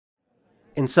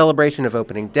In celebration of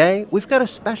opening day, we've got a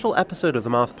special episode of the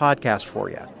Moth Podcast for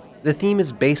you. The theme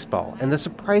is baseball and the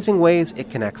surprising ways it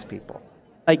connects people.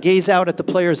 I gaze out at the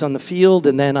players on the field,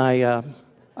 and then I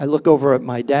look over at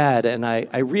my dad, and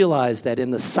I realize that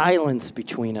in the silence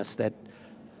between us that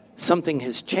something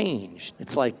has changed.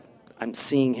 It's like I'm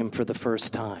seeing him for the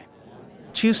first time.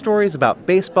 2 stories about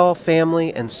baseball,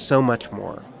 family, and so much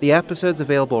more. The episode's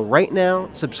available right now.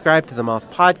 Subscribe to the Moth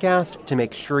Podcast to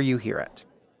make sure you hear it.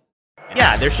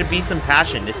 Yeah, there should be some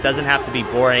passion. This doesn't have to be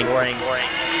boring. You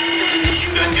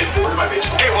guys get bored by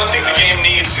baseball. Hey, one thing the game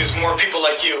needs is more people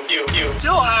like you.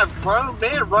 Still have grown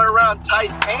men run around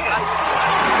tight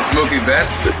pants. It's Mookie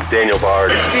Betts. This is Daniel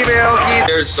Bard. It's Steve Aoki.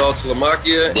 There's Sal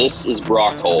Talamacchia. This is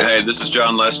Brock Holt. Hey, this is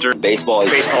John Lester. Baseball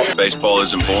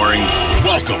isn't boring.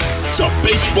 Welcome to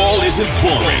Baseball Isn't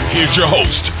Boring. Here's your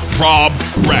host, Rob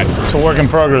Bradford. It's a work in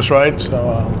progress, right?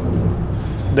 So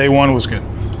day one was good.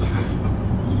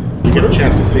 You get a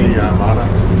chance to see Mata?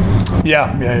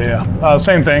 Yeah.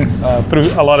 Same thing.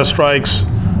 Threw a lot of strikes.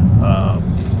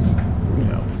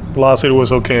 Velocity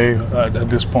was okay at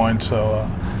this point. So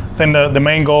I think the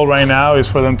main goal right now is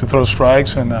for them to throw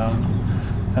strikes, and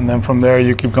then from there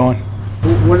you keep going.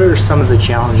 What are some of the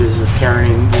challenges of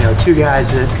carrying 2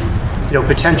 guys that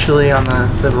potentially on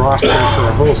the roster for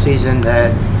a whole season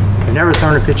that have never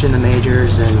thrown a pitch in the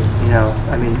majors, and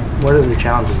what are the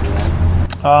challenges of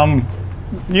that?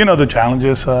 The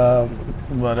challenges,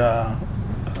 but I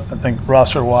think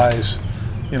roster-wise,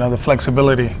 the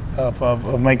flexibility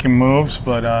of making moves.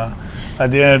 But at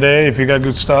the end of the day, if you got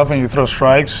good stuff and you throw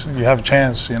strikes, you have a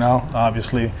chance.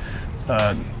 Obviously,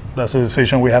 that's a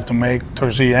decision we have to make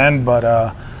towards the end. But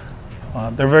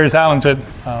they're very talented.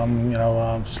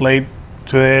 Slate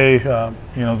today,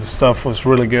 the stuff was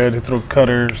really good. He threw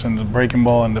cutters and the breaking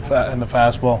ball and the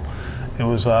fastball. It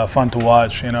was fun to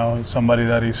watch. Somebody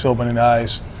that is opening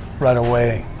eyes right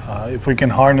away. If we can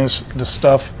harness the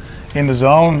stuff in the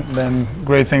zone, then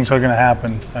great things are going to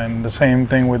happen. And the same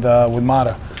thing with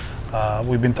Mata.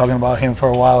 We've been talking about him for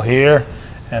a while here,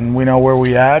 and we know where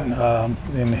we at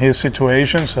in his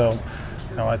situation. So,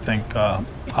 I think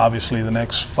obviously the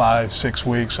next 5-6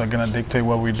 weeks are going to dictate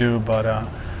what we do. But I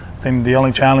think the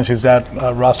only challenge is that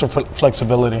roster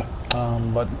flexibility.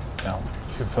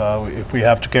 If we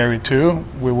have to carry 2,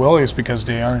 we will. It's because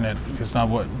they earn it. It's not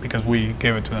because we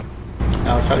gave it to them.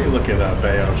 Alex, how do you look at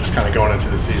Bayo just kind of going into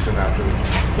the season after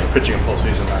pitching a full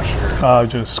season last year?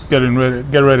 Just get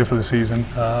ready for the season.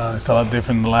 It's a lot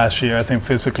different than last year. I think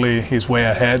physically he's way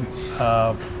ahead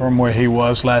from where he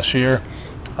was last year.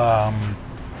 I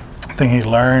think he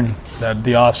learned that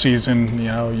the off season,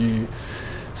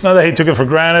 it's not that he took it for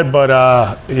granted,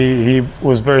 but he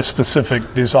was very specific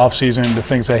this offseason, the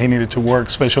things that he needed to work,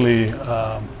 especially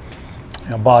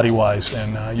body-wise.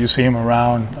 And you see him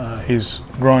around. He's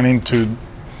growing into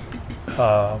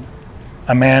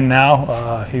a man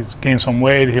now. He's gained some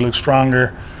weight. He looks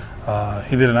stronger.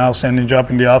 He did an outstanding job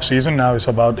in the offseason. Now it's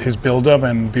about his build-up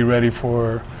and be ready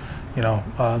for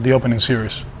the opening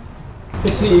series.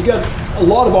 You got a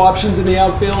lot of options in the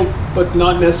outfield, but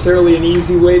not necessarily an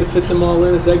easy way to fit them all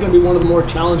in. Is that going to be one of the more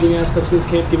challenging aspects of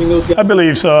this camp, giving those guys? I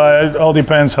believe so. It all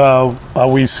depends how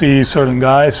we see certain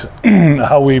guys,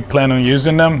 how we plan on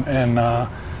using them, and I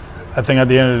think at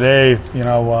the end of the day,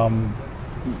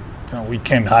 we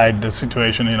can't hide the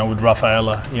situation. With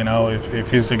Rafaela,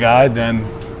 if he's the guy, then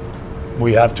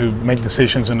we have to make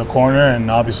decisions in the corner,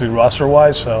 and obviously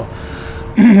roster-wise. So.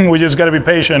 We just got to be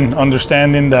patient,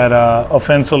 understanding that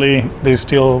offensively there's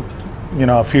still,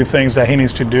 a few things that he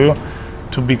needs to do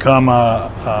to become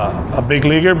a big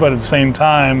leaguer. But at the same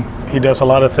time, he does a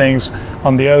lot of things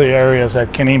on the other areas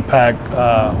that can impact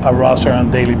a roster on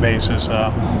a daily basis.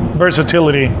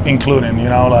 Versatility including,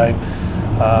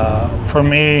 for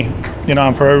me,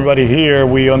 and for everybody here,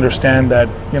 we understand that,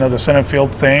 the center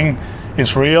field thing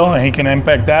is real and he can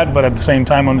impact that. But at the same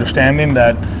time, understanding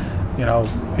that,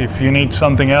 if you need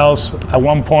something else at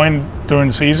one point during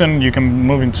the season, you can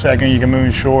move in second, you can move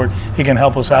in short. He can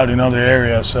help us out in other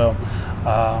areas. So,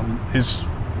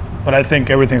 but I think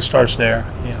everything starts there.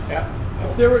 Yeah.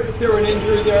 If there were an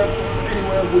injury there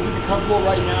anywhere, would you be comfortable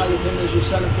right now with him as your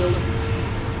center fielder?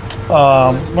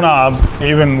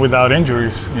 Even without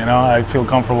injuries, I feel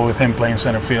comfortable with him playing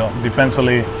center field.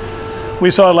 Defensively,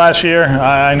 we saw it last year.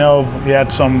 I know he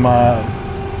had some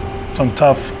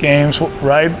tough games,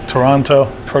 right? Toronto,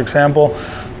 for example.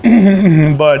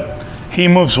 But he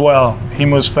moves well. He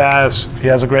moves fast. He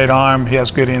has a great arm. He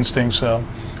has good instincts. So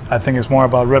I think it's more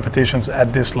about repetitions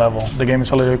at this level. The game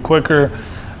is a little bit quicker.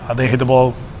 They hit the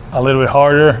ball a little bit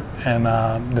harder,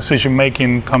 and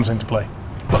decision-making comes into play.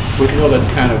 We know that's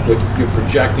kind of what you're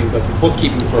projecting, but for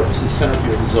bookkeeping purposes, center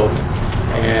field is open.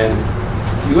 And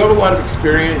do you have a lot of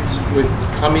experience with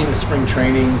coming to spring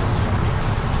training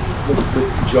with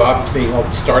jobs being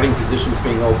open, starting positions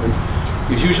being open?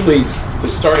 Because usually the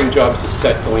starting jobs is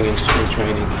set going into spring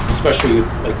training, especially with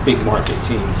like big market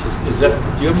teams. Do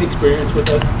you have any experience with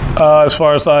that? As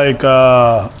far as like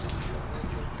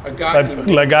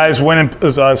guys winning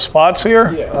spots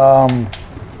here? Yeah.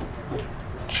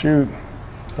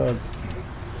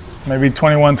 Maybe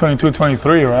 21, 22,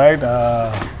 23, right?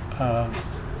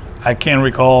 I can't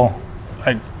recall.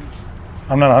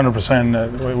 I'm not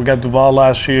 100%. We got Duval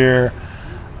last year.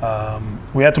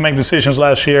 We had to make decisions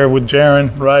last year with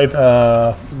Jaron, right?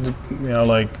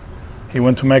 Like he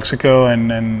went to Mexico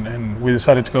and we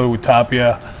decided to go with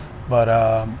Tapia. But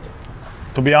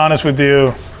to be honest with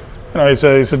you, it's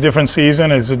a different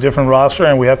season, it's a different roster,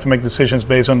 and we have to make decisions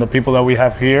based on the people that we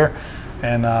have here.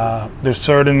 And there's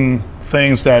certain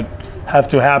things that have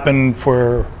to happen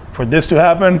for this to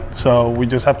happen, so we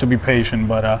just have to be patient.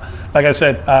 But like I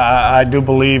said, I do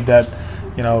believe that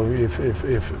if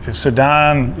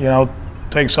Ceddanne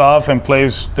takes off and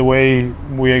plays the way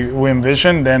we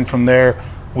envision, then from there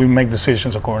we make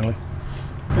decisions accordingly.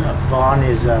 Vaughn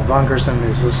Gerson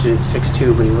is listed at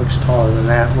 6'2", but he looks taller than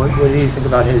that. What do you think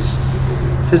about his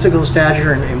physical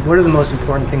stature, and what are the most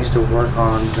important things to work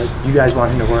on that you guys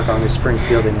want him to work on this spring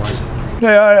fielding wise?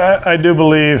 Yeah, I do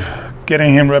believe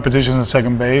getting him repetitions at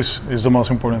second base is the most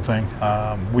important thing.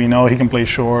 We know he can play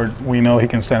short. We know he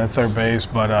can stand at third base,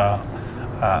 but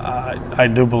I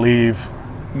do believe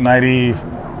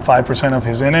 95% of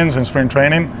his innings in spring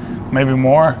training, maybe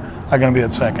more, are going to be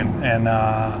at second. And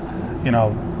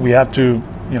we have to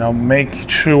make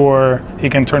sure he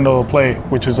can turn the play,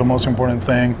 which is the most important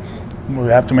thing. We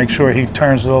have to make sure he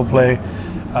turns the play,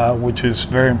 which is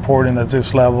very important at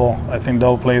this level. I think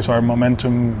double plays are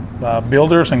momentum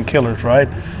builders and killers, right?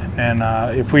 And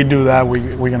if we do that,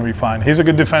 we're going to be fine. He's a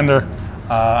good defender.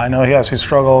 I know he has his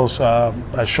struggles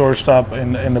at shortstop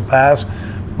in the past,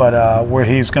 but where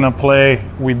he's going to play,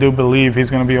 we do believe he's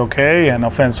going to be okay, and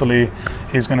offensively,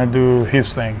 he's going to do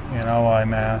his thing, And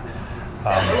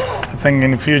I think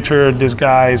in the future, this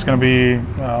guy is going to be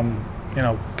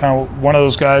kind of one of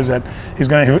those guys that he's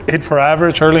going to hit for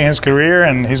average early in his career,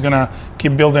 and he's going to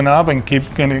keep building up and keep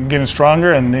getting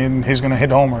stronger, and then he's going to hit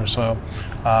homers. So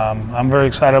I'm very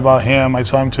excited about him. I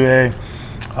saw him today.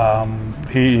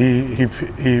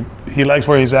 He likes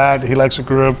where he's at. He likes the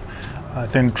group. I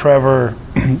think Trevor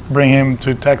bringing him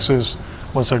to Texas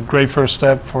was a great first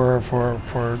step for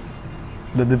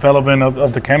the development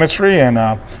of the chemistry, and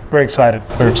very excited.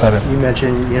 You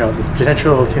mentioned, the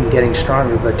potential of him getting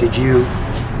stronger, but did you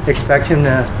expect him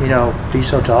to, be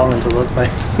so tall and to look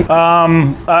like?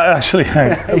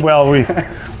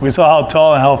 We saw how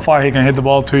tall and how far he can hit the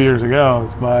ball 2 years ago,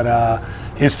 but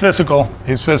he's physical.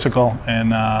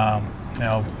 And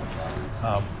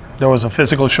there was a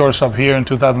physical shortstop here in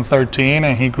 2013,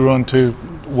 and he grew into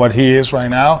what he is right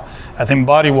now. I think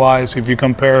body-wise, if you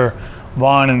compare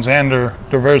Vaughn and Xander,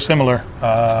 they're very similar.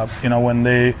 When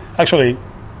they actually,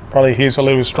 probably he's a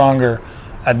little stronger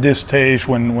at this stage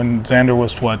when Xander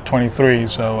was 23.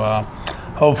 So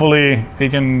hopefully he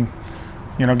can,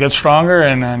 get stronger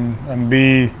and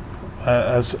be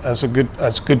as a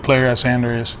good player as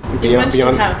Xander is.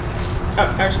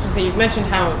 I was just gonna say, you mentioned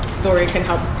how Story can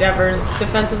help Devers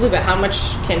defensively, but how much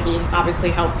can he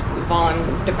obviously help Vaughn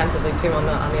defensively too on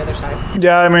the other side?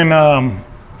 Yeah, I mean.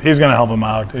 He's going to help him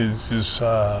out. It's just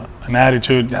an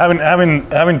attitude.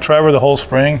 Having Trevor the whole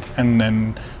spring and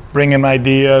then bringing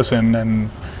ideas and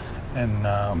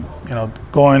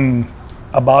going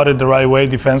about it the right way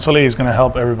defensively is going to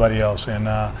help everybody else. And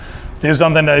this is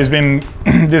something that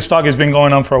this talk has been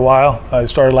going on for a while. It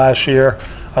started last year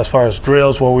as far as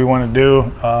drills, what we want to do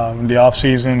in the off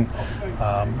season.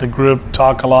 The group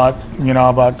talked a lot,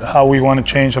 about how we want to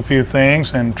change a few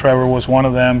things, and Trevor was one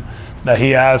of them that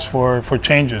he asked for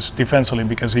changes defensively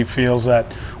because he feels that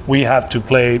we have to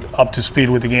play up to speed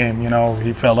with the game.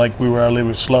 He felt like we were a little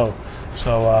bit slow.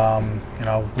 So,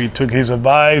 we took his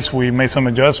advice, we made some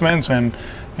adjustments, and,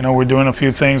 we're doing a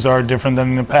few things that are different than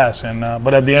in the past. And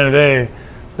but at the end of the day,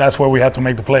 that's where we have to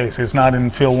make the plays. It's not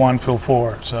in field 1, field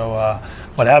 4. So,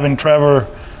 but having Trevor,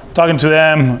 talking to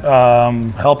them,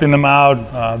 helping them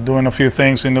out, doing a few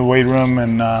things in the weight room,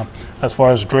 and as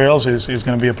far as drills is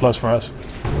going to be a plus for us.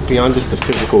 Beyond just the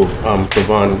physical for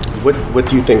Vaughn, what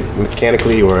do you think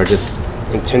mechanically or just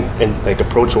intent and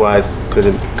approach-wise could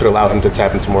allow him to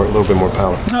tap into a little bit more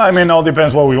power? No, I mean, it all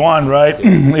depends what we want, right?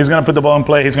 He's going to put the ball in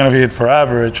play. He's going to hit for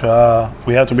average.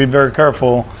 We have to be very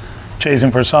careful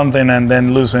chasing for something and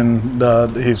then losing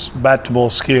his bat-to-ball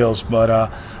skills.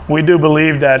 But we do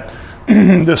believe that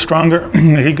the stronger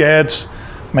he gets,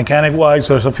 mechanic-wise,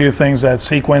 there's a few things that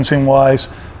sequencing-wise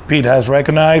Pete has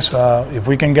recognized. If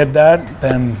we can get that,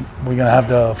 then we're going to have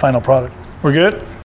the final product. We're good?